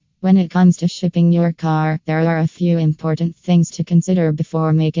When it comes to shipping your car, there are a few important things to consider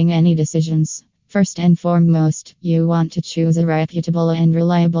before making any decisions. First and foremost, you want to choose a reputable and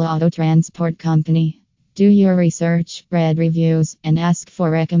reliable auto transport company. Do your research, read reviews, and ask for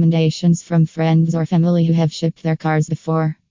recommendations from friends or family who have shipped their cars before.